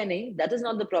जाऊंगा या नहीं. That is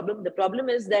not the problem. The problem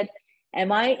is that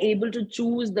am I able to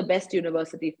choose the best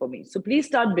university for me? So please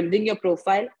start building your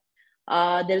profile.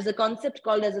 There is a concept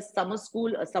called as a summer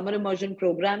school, a summer immersion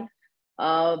program.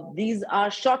 These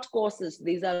are short courses.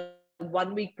 These are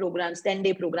 1-week programs,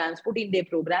 10-day programs, 14-day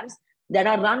programs that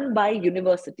are run by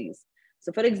universities.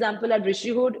 So for example, at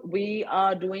Rishihood, we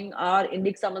are doing our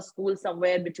Indic Summer School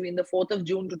somewhere between the 4th of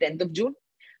June to 10th of June.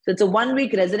 So it's a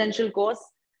 1-week residential course.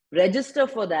 Register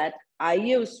for that.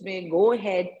 आइए उसमें go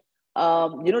ahead,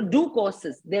 do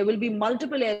courses. There will be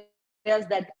multiple areas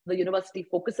that the university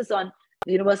focuses on.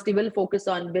 The university will focus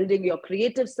on building your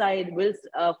creative side, will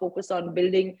focus on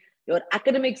building your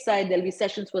academic side. There'll be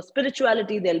sessions for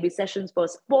spirituality. There'll be sessions for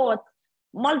sports,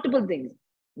 multiple things.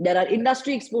 There are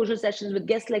industry exposure sessions with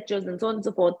guest lectures and so on and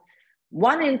so forth.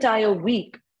 One entire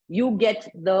week, you get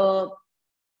the,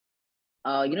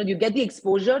 you get the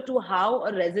exposure to how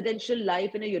a residential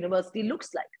life in a university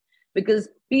looks like. Because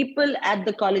people at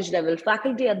the college level,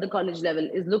 faculty at the college level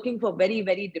is looking for very,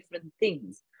 very different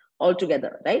things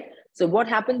altogether, right? So what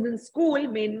happens in school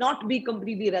may not be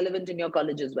completely relevant in your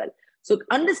college as well. So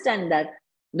understand that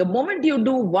the moment you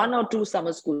do 1 or 2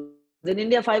 summer schools, in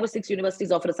India, 5 or 6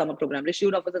 universities offer a summer program.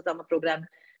 Rishihood offers a summer program.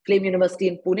 Flame University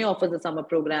in Pune offers a summer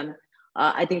program.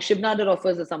 I think Shiv Nadar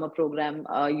offers a summer program.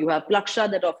 You have Plaksha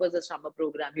that offers a summer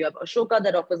program. You have Ashoka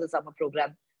that offers a summer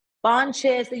program. 5-6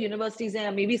 ऐसे universities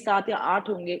हैं, maybe 7 या 8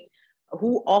 होंगे,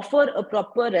 who offer a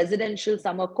proper residential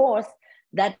summer course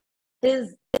that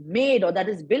is made or that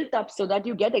is built up so that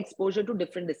you get exposure to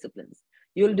different disciplines.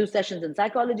 You'll do sessions in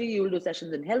psychology, you'll do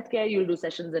sessions in healthcare, you'll do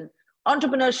sessions in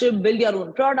entrepreneurship, build your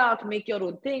own product, make your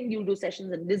own thing, you'll do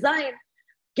sessions in design,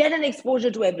 get an exposure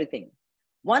to everything.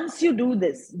 Once you do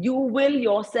this, you will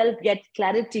yourself get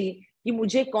clarity कि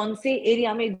मुझे कौन से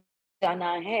area में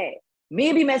जाना है.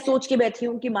 Maybe मैं सोच के बैठी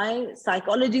हूँ कि my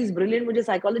psychology is brilliant, मुझे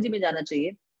psychology में जाना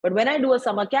चाहिए. But when I do a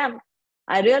summer camp,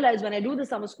 I realize when I do the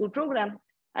summer school program,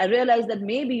 I realize that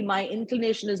maybe my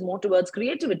inclination is more towards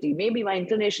creativity. Maybe my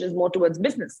inclination is more towards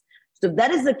business. So if that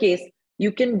is the case,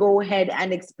 you can go ahead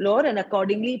and explore and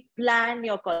accordingly plan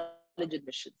your college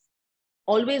admissions.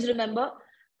 Always remember,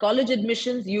 college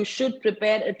admissions, you should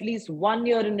prepare at least 1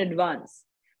 year in advance.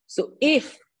 So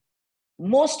if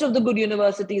most of the good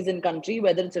universities in country,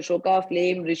 whether it's Ashoka,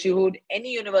 Flame, Rishihood,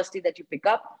 any university that you pick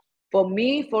up, for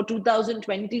me, for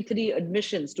 2023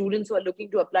 admissions, students who are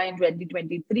looking to apply in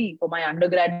 2023 for my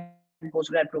undergrad and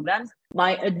postgrad programs,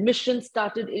 my admission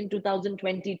started in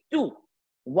 2022,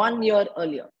 1 year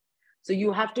earlier. So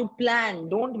you have to plan.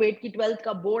 Don't wait कि 12th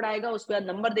का board आएगा, उसके बाद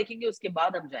number देखेंगे, उसके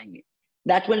बाद हम जाएंगे.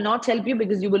 That will not help you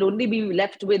because you will only be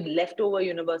left with leftover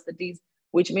universities,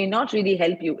 which may not really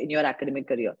help you in your academic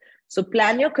career. So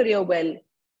plan your career well.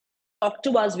 Talk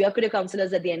to us. We are career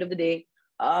counselors at the end of the day.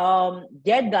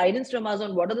 Get guidance from us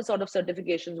on what are the sort of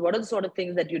certifications, what are the sort of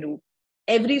things that you do.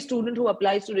 Every student who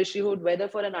applies to Rishihood, whether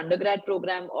for an undergrad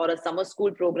program or a summer school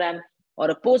program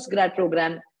or a postgrad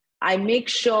program, I make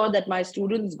sure that my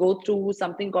students go through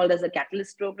something called as a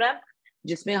catalyst program,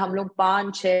 जिसमें हम लोग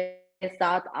 5, 6,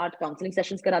 7, 8 counseling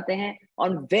sessions कराते हैं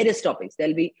on various topics.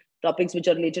 There'll be topics which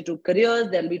are related to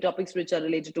careers. There'll be topics which are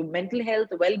related to mental health,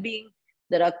 well-being.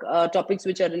 There are topics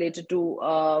which are related to,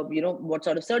 what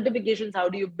sort of certifications, how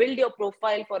do you build your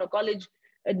profile for a college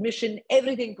admission,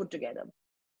 everything put together.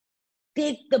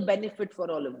 take the benefit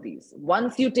for all of these.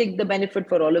 Once you take the benefit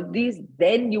for all of these,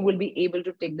 then you will be able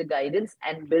to take the guidance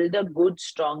and build a good,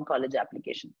 strong college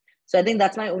application. So I think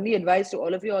that's my only advice to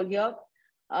all of you all here.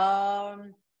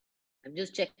 I'm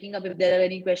just checking up if there are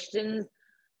any questions.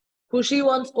 Khushi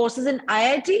wants courses in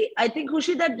IIT. I think,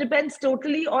 Khushi, that depends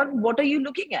totally on what are you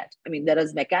looking at. I mean, there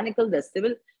is mechanical, there's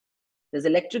civil, there's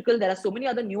electrical. There are so many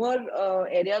other newer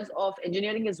areas of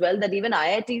engineering as well that even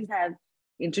IITs have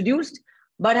introduced.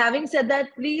 But having said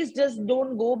that, please just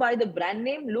don't go by the brand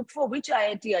name. Look for which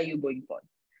IIT are you going for.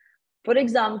 For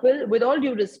example, with all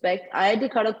due respect,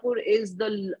 IIT Kharagpur is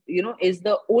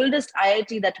the oldest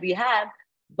IIT that we have,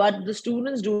 but the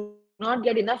students do not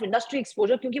get enough industry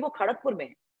exposure because वो Kharagpur में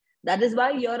है. That is why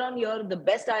year on year, the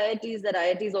best IITs that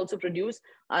IITs also produce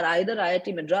are either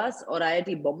IIT Madras or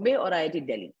IIT Bombay or IIT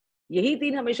Delhi. यही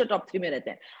तीन हमेशा top 3 में रहते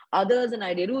हैं. Others in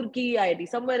IIT Roorkee, IIT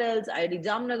somewhere else, IIT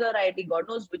Jamnagar, IIT God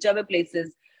knows whichever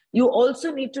places. You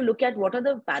also need to look at what are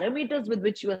the parameters with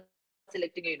which you are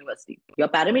selecting a university. Your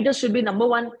parameters should be number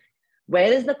one,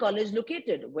 where is the college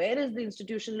located? Where is the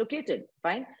institution located?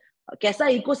 Fine. कैसा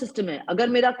ecosystem है? अगर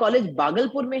मेरा college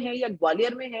Bhagalpur में है या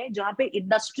ग्वालियर में है जहां पे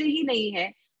इंडस्ट्री ही नहीं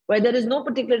है, where there is no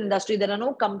particular industry, there are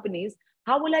no companies,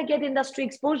 how will I get industry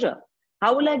exposure?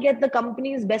 How will I get the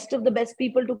companies, best of the best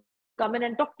people to come in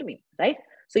and talk to me, right?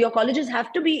 So your colleges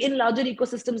have to be in larger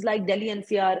ecosystems like Delhi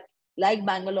NCR, like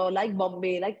Bangalore, like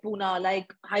Bombay, like Pune,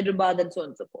 like Hyderabad, and so on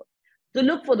and so forth. So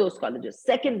look for those colleges.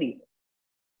 Secondly,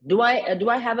 do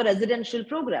I have a residential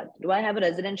program? Do I have a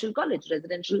residential college,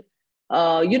 residential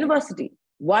university?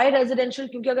 Why residential?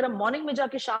 क्योंकि अगर हम morning में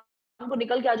जाके शाम को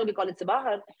निकल के आ जाओगे college से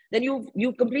बाहर, then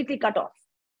you completely cut off.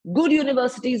 Good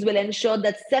universities will ensure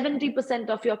that 70%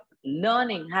 of your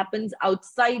learning happens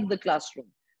outside the classroom.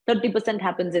 30%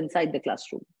 happens inside the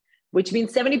classroom, which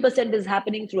means 70% is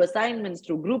happening through assignments,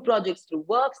 through group projects, through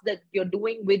works that you're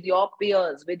doing with your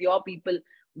peers, with your people,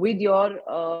 with your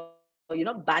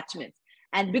batchmates.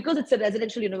 And because it's a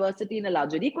residential university in a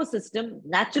larger ecosystem,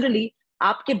 naturally,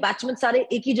 आपके batchmates सारे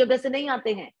एक ही जगह से नहीं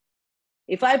आते हैं.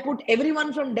 If I put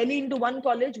everyone from Delhi into one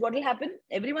college, what will happen?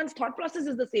 Everyone's thought process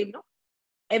is the same, no?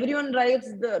 Everyone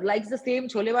likes the same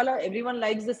chole wala. Everyone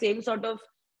likes the same sort of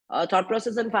thought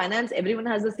process in finance. Everyone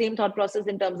has the same thought process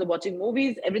in terms of watching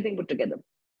movies, everything put together.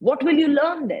 What will you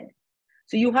learn then?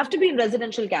 So you have to be in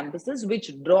residential campuses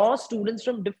which draw students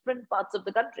from different parts of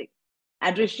the country.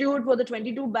 At Rishihood for the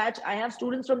 22 batch, I have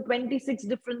students from 26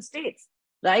 different states,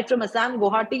 right? From Assam,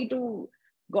 Guwahati to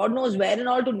God knows where and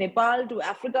all, to Nepal, to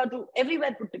Africa, to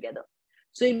everywhere put together.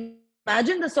 So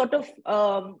imagine the sort of,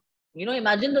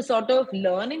 imagine the sort of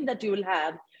learning that you will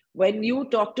have when you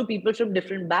talk to people from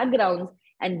different backgrounds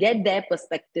and get their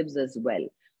perspectives as well.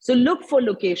 So look for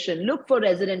location, look for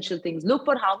residential things, look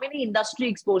for how many industry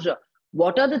exposure.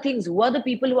 What are the things? Who are the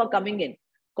people who are coming in?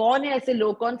 कौन है ऐसे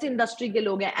लोग? कौन सी industry के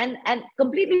लोग हैं? And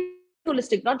completely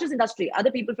holistic, not just industry. Are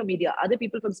there people from media? Are there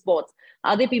people from sports?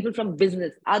 Are there people from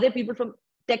business? Are there people from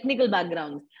technical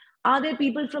backgrounds? Are there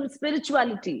people from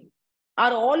spirituality?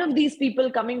 Are all of these people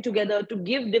coming together to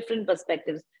give different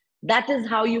perspectives? That is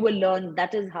how you will learn.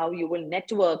 That is how you will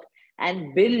network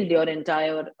and build your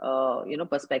entire,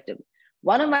 perspective.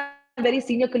 One of my very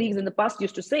senior colleagues in the past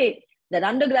used to say that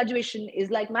undergraduation is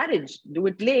like marriage. Do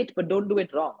it late, but don't do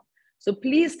it wrong. So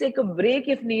please take a break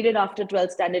if needed after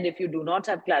 12th standard if you do not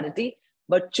have clarity,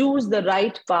 but choose the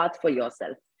right path for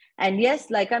yourself. And yes,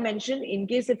 like I mentioned, in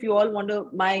case if you all want to,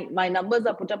 my numbers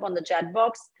are put up on the chat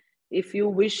box. If you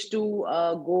wish to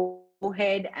go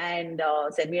ahead and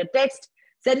send me a text,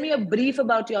 send me a brief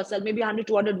about yourself, maybe 100,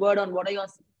 200 word on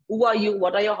who are you,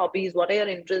 what are your hobbies, what are your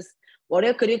interests, what are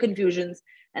your career confusions.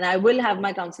 And I will have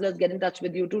my counselors get in touch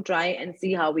with you to try and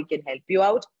see how we can help you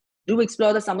out. Do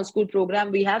explore the summer school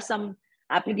program. We have some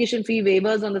application fee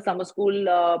waivers on the summer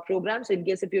school program. So in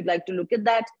case if you'd like to look at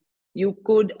that, you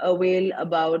could avail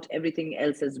about everything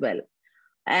else as well.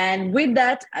 And with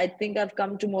that, I think I've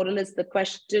come to more or less the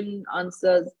question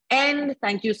answers end.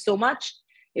 Thank you so much.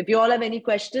 If you all have any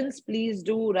questions, please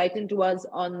do write into us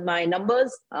on my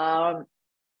numbers.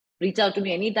 Reach out to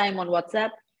me anytime on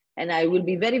WhatsApp, and I will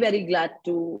be very, very glad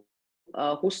to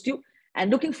host you.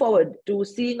 And looking forward to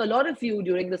seeing a lot of you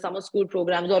during the summer school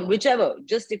programs or whichever.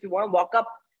 Just if you want to walk up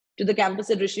to the campus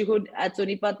at Rishihood at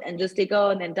Sonipat and just take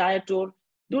an entire tour,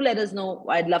 do let us know.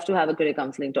 I'd love to have a career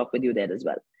counseling talk with you there as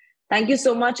well. Thank you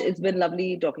so much. It's been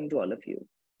lovely talking to all of you.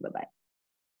 Bye-bye.